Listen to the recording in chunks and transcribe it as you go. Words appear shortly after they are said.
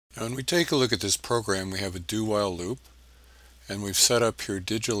Now when we take a look at this program, we have a do-while loop, and we've set up here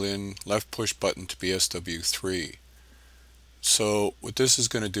digital in left push button to be SW3. So what this is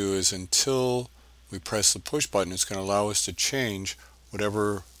going to do is until we press the push button, it's going to allow us to change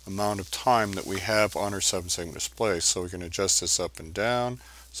whatever amount of time that we have on our 7-segment display. So we can adjust this up and down.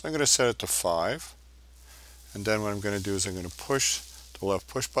 So I'm going to set it to 5. And then what I'm going to do is I'm going to push the left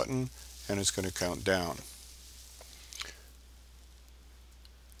push button and it's going to count down.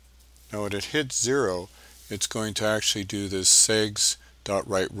 Now when it hits 0, it's going to actually do this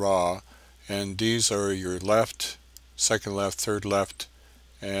segs.write_raw, and these are your left, second left, third left,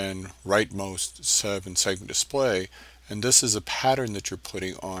 and rightmost 7-segment display, and this is a pattern that you're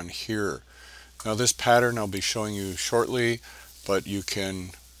putting on here. Now this pattern I'll be showing you shortly, but you can,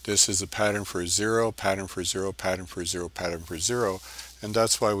 this is a pattern for 0, pattern for 0, pattern for 0, pattern for 0, and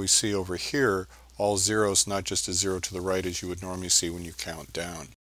that's why we see over here all zeros, not just a 0 to the right as you would normally see when you count down.